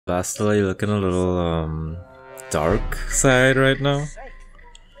Bastila, you looking a little dark side right now?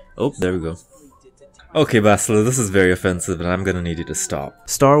 Oh, there we go. Okay, Bastila, this is very offensive and I'm gonna need you to stop.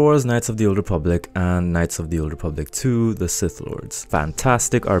 Star Wars Knights of the Old Republic and Knights of the Old Republic 2: The Sith Lords.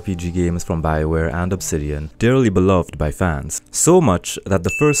 Fantastic RPG games from BioWare and Obsidian, dearly beloved by fans. So much that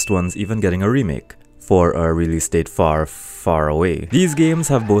the first one's even getting a remake, for a release date far, far away. These games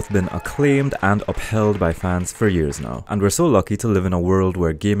have both been acclaimed and upheld by fans for years now, and we're so lucky to live in a world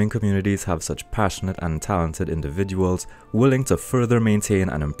where gaming communities have such passionate and talented individuals willing to further maintain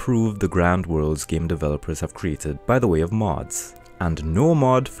and improve the grand worlds game developers have created by the way of mods. And no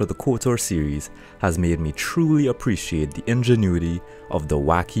mod for the KOTOR series has made me truly appreciate the ingenuity of the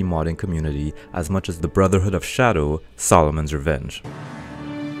wacky modding community as much as the Brotherhood of Shadow, Solomon's Revenge.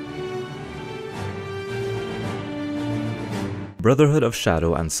 Brotherhood of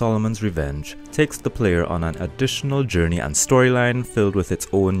Shadow and Solomon's Revenge takes the player on an additional journey and storyline filled with its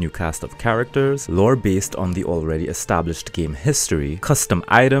own new cast of characters, lore based on the already established game history, custom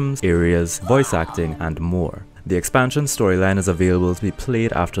items, areas, voice acting, and more. The expansion storyline is available to be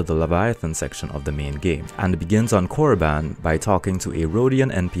played after the Leviathan section of the main game, and begins on Korriban by talking to a Rhodian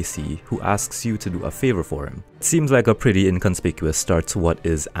NPC who asks you to do a favor for him. It seems like a pretty inconspicuous start to what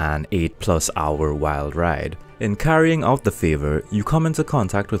is an 8+ hour wild ride. In carrying out the favor, you come into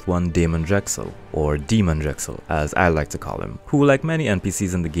contact with one Damon Drexel, or Demon Drexel as I like to call him, who, like many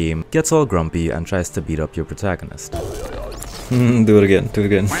NPCs in the game, gets all grumpy and tries to beat up your protagonist. Do it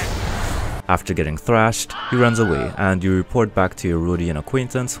again. After getting thrashed, he runs away, and you report back to your Rhodian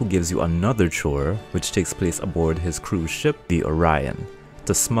acquaintance who gives you another chore, which takes place aboard his cruise ship, the Orion,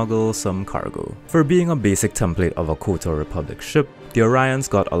 to smuggle some cargo. For being a basic template of a KOTOR Republic ship, the Orion's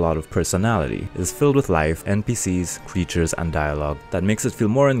got a lot of personality, is filled with life, NPCs, creatures, and dialogue that makes it feel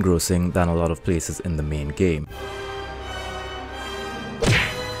more engrossing than a lot of places in the main game.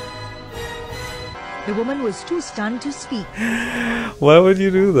 The woman was too stunned to speak. Why would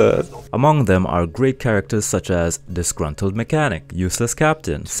you do that? Among them are great characters such as Disgruntled Mechanic, Useless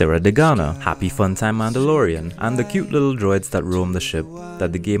Captain, Sarah Degana, Happy Funtime Mandalorian, and the cute little droids that roam the ship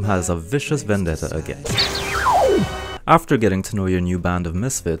that the game has a vicious vendetta against. After getting to know your new band of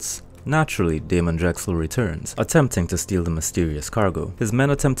misfits, naturally, Damon Drexel returns, attempting to steal the mysterious cargo. His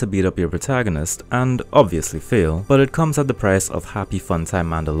men attempt to beat up your protagonist, and obviously fail, but it comes at the price of Happy Funtime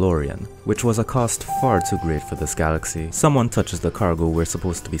Mandalorian, which was a cost far too great for this galaxy. Someone touches the cargo we're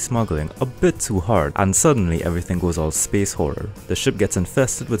supposed to be smuggling a bit too hard, and suddenly everything goes all space horror. The ship gets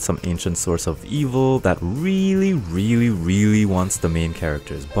infested with some ancient source of evil that really wants the main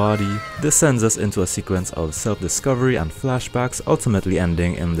character's body. This sends us into a sequence of self-discovery and flashbacks, ultimately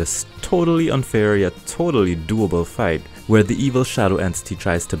ending in this totally unfair yet totally doable fight where the evil shadow entity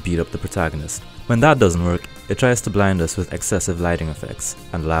tries to beat up the protagonist. When that doesn't work, it tries to blind us with excessive lighting effects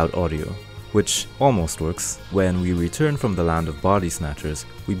and loud audio, which almost works. When we return from the land of body snatchers,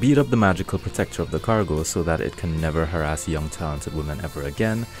 we beat up the magical protector of the cargo so that it can never harass young talented women ever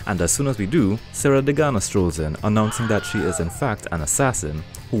again, and as soon as we do, Sarah Degana strolls in, announcing that she is in fact an assassin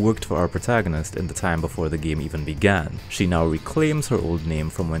who worked for our protagonist in the time before the game even began. She now reclaims her old name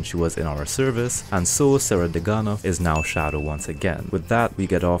from when she was in our service, and so Sarah Degana is now Shadow once again. With that, we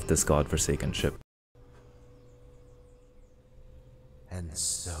get off this godforsaken ship. And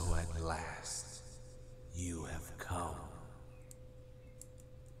so at last, you have come.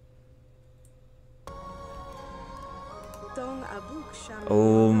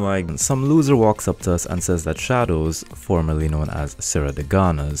 Oh my god. Some loser walks up to us and says that Shadow's, formerly known as Sarah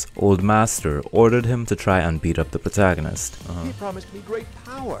Degana's, old master ordered him to try and beat up the protagonist. He promised me great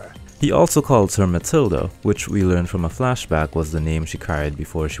power. He also calls her Matilda, which we learned from a flashback was the name she carried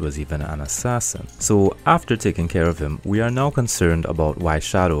before she was even an assassin. So after taking care of him, we are now concerned about why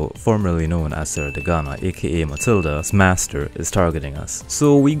Shadow, formerly known as Sarah Degana, aka Matilda's master, is targeting us.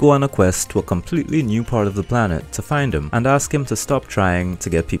 So we go on a quest to a completely new part of the planet to find him and ask him to stop trying to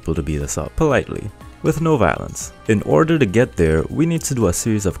get people to beat us up, politely, with no violence. In order to get there, we need to do a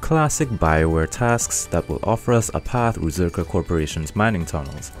series of classic BioWare tasks that will offer us a path through Zerka Corporation's mining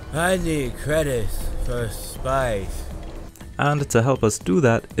tunnels. I need credits for spice. And to help us do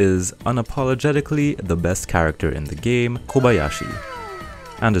that is unapologetically the best character in the game, Kobayashi,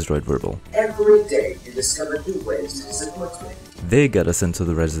 and his droid Verbal. Every day you discover new ways to disappoint me. They get us into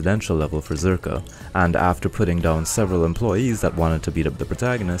the residential level for Zerka, and after putting down several employees that wanted to beat up the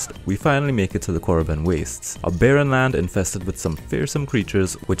protagonist, we finally make it to the Korriban Wastes, a barren land infested with some fearsome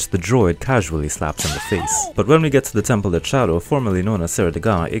creatures which the droid casually slaps in the face. But when we get to the Temple of Shadow, formerly known as Sarah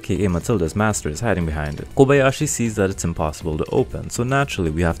Degana, aka Matilda's master, is hiding behind it. Kobayashi sees that it's impossible to open, so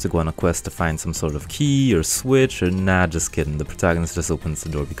naturally we have to go on a quest to find some sort of key or switch, or nah, just kidding, the protagonist just opens the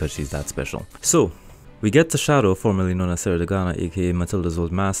door because she's that special. So, we get to Shadow, formerly known as Sarah Degana, aka Matilda's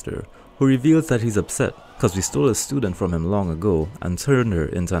old master, who reveals that he's upset because we stole a student from him long ago and turned her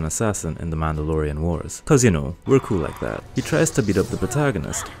into an assassin in the Mandalorian Wars. Cause you know, we're cool like that. He tries to beat up the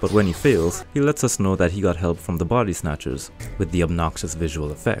protagonist, but when he fails, he lets us know that he got help from the body snatchers with the obnoxious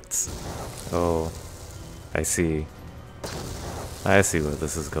visual effects. Oh, I see. I see where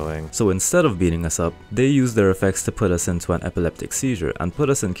this is going. So instead of beating us up, they use their effects to put us into an epileptic seizure and put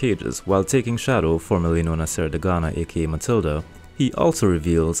us in cages while taking Shadow, formerly known as Sarah Degana, aka Matilda. He also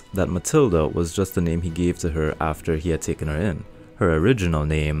reveals that Matilda was just the name he gave to her after he had taken her in. Her original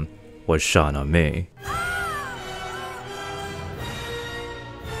name was Shauna May.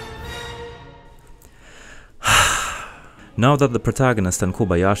 Now that the protagonist and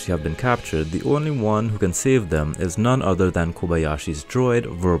Kobayashi have been captured, the only one who can save them is none other than Kobayashi's droid,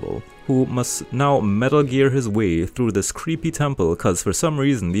 Verbal, who must now Metal Gear his way through this creepy temple cause for some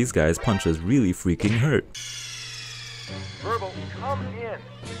reason these guys' punches really freaking hurt. Verbal, come in.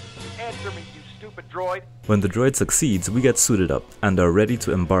 Answer me, you stupid droid. When the droid succeeds, we get suited up and are ready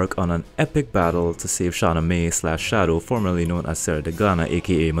to embark on an epic battle to save Shauna May / Shadow, formerly known as Sarah Degana,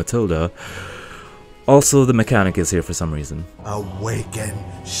 aka Matilda. Also, the mechanic is here for some reason. Awaken,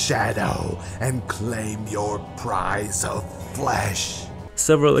 Shadow, and claim your prize of flesh.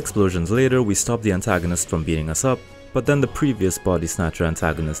 Several explosions later, we stop the antagonist from beating us up, but then the previous body snatcher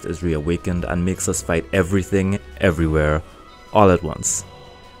antagonist is reawakened and makes us fight everything, everywhere, all at once.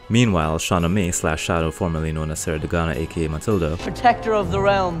 Meanwhile, Shauna May / Shadow, formerly known as Sarah Degana, aka Matilda, Protector of the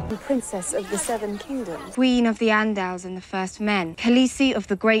realm, Princess of the Seven Kingdoms, Queen of the Andals and the First Men, Khaleesi of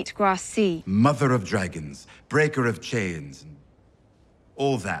the Great Grass Sea, Mother of Dragons, Breaker of Chains,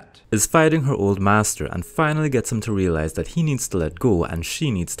 all that. is fighting her old master and finally gets him to realize that he needs to let go and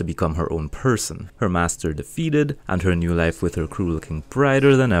she needs to become her own person. Her master defeated and her new life with her crew looking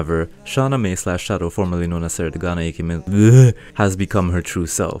brighter than ever, Shauna May / Shadow, formerly known as Sarah Degana, aka has become her true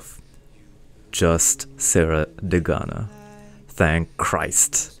self. Just Sarah Degana. Thank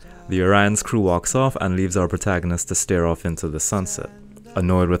Christ. The Orion's crew walks off and leaves our protagonist to stare off into the sunset,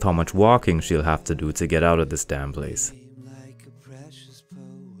 annoyed with how much walking she'll have to do to get out of this damn place.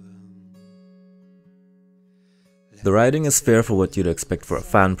 The writing is fair for what you'd expect for a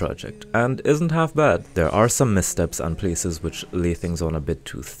fan project, and isn't half bad. There are some missteps and places which lay things on a bit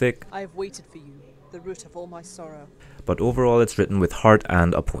too thick. I have waited for you, the root of all my sorrow. But overall it's written with heart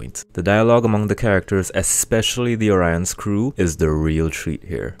and a point. The dialogue among the characters, especially the Orion's crew, is the real treat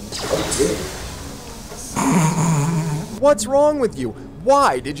here. What's wrong with you?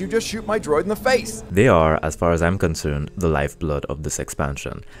 Why did you just shoot my droid in the face? They are, as far as I'm concerned, the lifeblood of this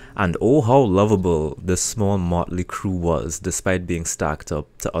expansion. And oh how lovable this small motley crew was despite being stacked up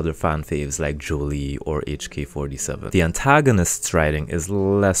to other fan faves like Jolie or HK-47. The antagonist's writing is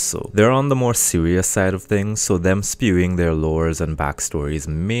less so. They're on the more serious side of things, so them spewing their lores and backstories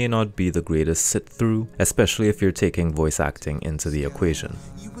may not be the greatest sit through, especially if you're taking voice acting into the equation.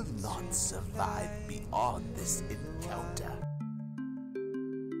 You will not survive beyond this encounter.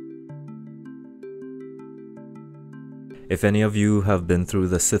 If any of you have been through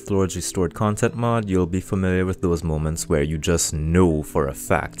the Sith Lords Restored Content mod, you'll be familiar with those moments where you just know for a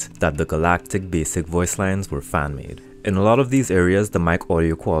fact that the galactic basic voice lines were fan-made. In a lot of these areas, the mic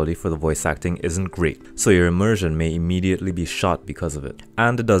audio quality for the voice acting isn't great, so your immersion may immediately be shot because of it.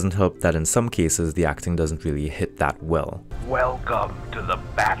 And it doesn't help that in some cases the acting doesn't really hit that well. Welcome to the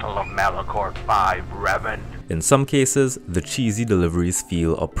Battle of Malachor 5, Revan. In some cases, the cheesy deliveries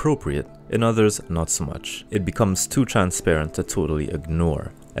feel appropriate, in others not so much. It becomes too transparent to totally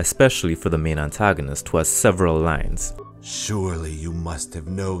ignore, especially for the main antagonist who has several lines. Surely you must have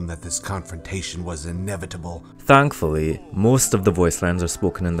known that this confrontation was inevitable. Thankfully, most of the voice lines are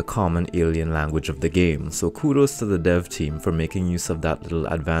spoken in the common alien language of the game, so kudos to the dev team for making use of that little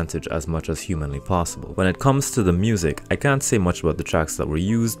advantage as much as humanly possible. When it comes to the music, I can't say much about the tracks that were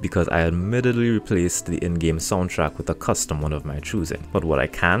used because I admittedly replaced the in-game soundtrack with a custom one of my choosing. But what I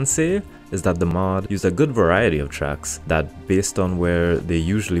can say is that the mod used a good variety of tracks that, based on where they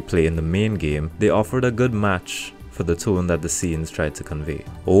usually play in the main game, they offered a good match for the tone that the scenes tried to convey.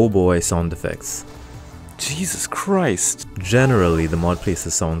 Oh boy, sound effects. Jesus Christ. Generally, the mod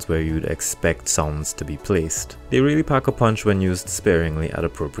places sounds where you'd expect sounds to be placed. They really pack a punch when used sparingly at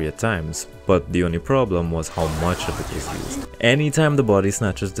appropriate times. But the only problem was how much of it was used. Anytime the Body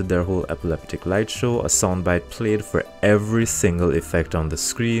Snatchers did their whole epileptic light show, a soundbite played for every single effect on the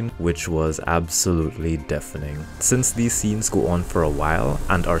screen, which was absolutely deafening. Since these scenes go on for a while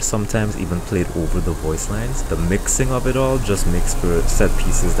and are sometimes even played over the voice lines, the mixing of it all just makes for set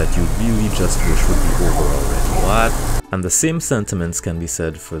pieces that you really just wish would be over already. What? And the same sentiments can be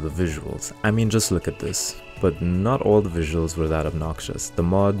said for the visuals. I mean, just look at this. But not all the visuals were that obnoxious. The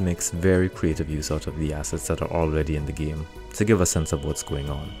mod makes very creative use out of the assets that are already in the game to give a sense of what's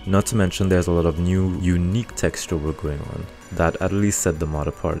going on. Not to mention there's a lot of new, unique texture work going on that at least set the mod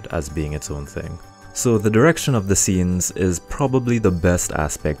apart as being its own thing. So the direction of the scenes is probably the best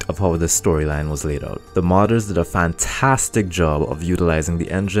aspect of how this storyline was laid out. The modders did a fantastic job of utilizing the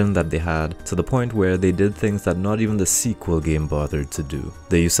engine that they had to the point where they did things that not even the sequel game bothered to do.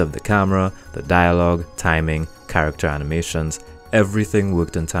 The use of the camera, the dialogue, timing, character animations, everything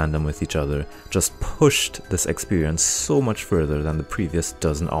worked in tandem with each other, just pushed this experience so much further than the previous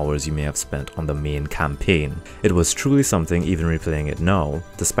dozen hours you may have spent on the main campaign. It was truly something even replaying it now,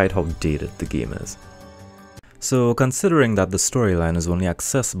 despite how dated the game is. So considering that the storyline is only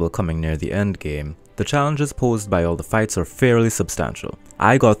accessible coming near the end game, the challenges posed by all the fights are fairly substantial.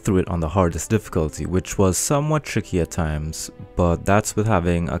 I got through it on the hardest difficulty, which was somewhat tricky at times, but that's with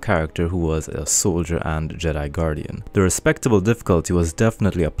having a character who was a soldier and Jedi Guardian. The respectable difficulty was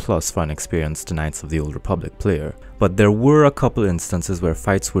definitely a plus for an experienced Knights of the Old Republic player, but there were a couple instances where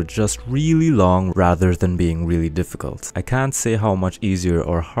fights were just really long rather than being really difficult. I can't say how much easier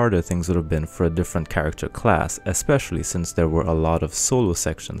or harder things would have been for a different character class, especially since there were a lot of solo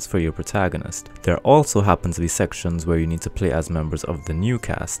sections for your protagonist. There also happen to be sections where you need to play as members of the new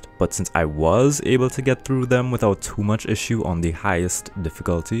cast, but since I was able to get through them without too much issue on the highest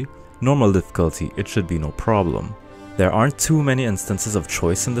difficulty, normal difficulty, it should be no problem. There aren't too many instances of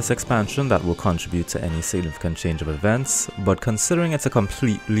choice in this expansion that will contribute to any significant change of events, but considering it's a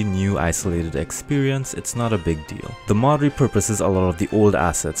completely new isolated experience, it's not a big deal. The mod repurposes a lot of the old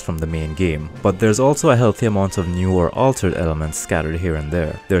assets from the main game, but there's also a healthy amount of new or altered elements scattered here and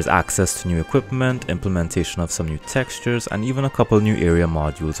there. There's access to new equipment, implementation of some new textures, and even a couple new area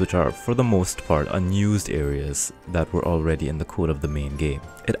modules which are for the most part unused areas that were already in the code of the main game.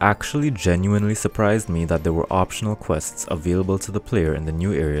 It actually genuinely surprised me that there were optional quests available to the player in the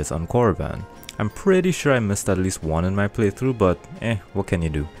new areas on Korriban. I'm pretty sure I missed at least one in my playthrough, but what can you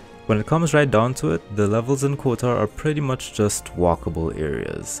do? When it comes right down to it, the levels in KOTOR are pretty much just walkable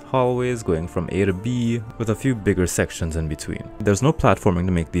areas, hallways going from A to B with a few bigger sections in between. There's no platforming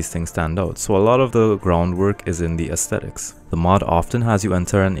to make these things stand out, so a lot of the groundwork is in the aesthetics. The mod often has you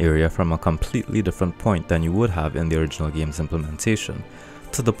enter an area from a completely different point than you would have in the original game's implementation,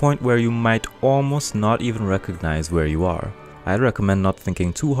 to the point where you might almost not even recognize where you are. I'd recommend not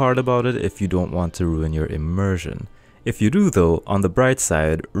thinking too hard about it if you don't want to ruin your immersion. If you do though, on the bright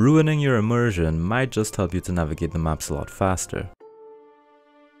side, ruining your immersion might just help you to navigate the maps a lot faster.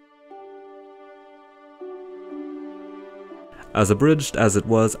 As abridged as it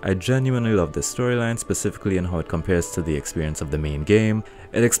was, I genuinely love this storyline, specifically in how it compares to the experience of the main game.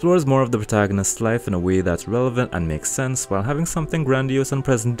 It explores more of the protagonist's life in a way that's relevant and makes sense while having something grandiose and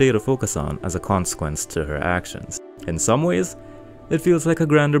present day to focus on as a consequence to her actions. In some ways, it feels like a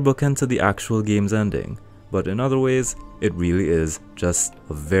grander bookend to the actual game's ending, but in other ways, it really is just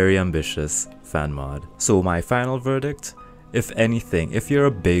a very ambitious fan mod. So my final verdict? If anything, if you're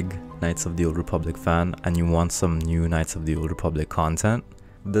a big Knights of the Old Republic fan and you want some new Knights of the Old Republic content,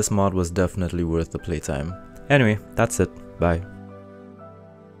 this mod was definitely worth the playtime. Anyway, that's it. Bye.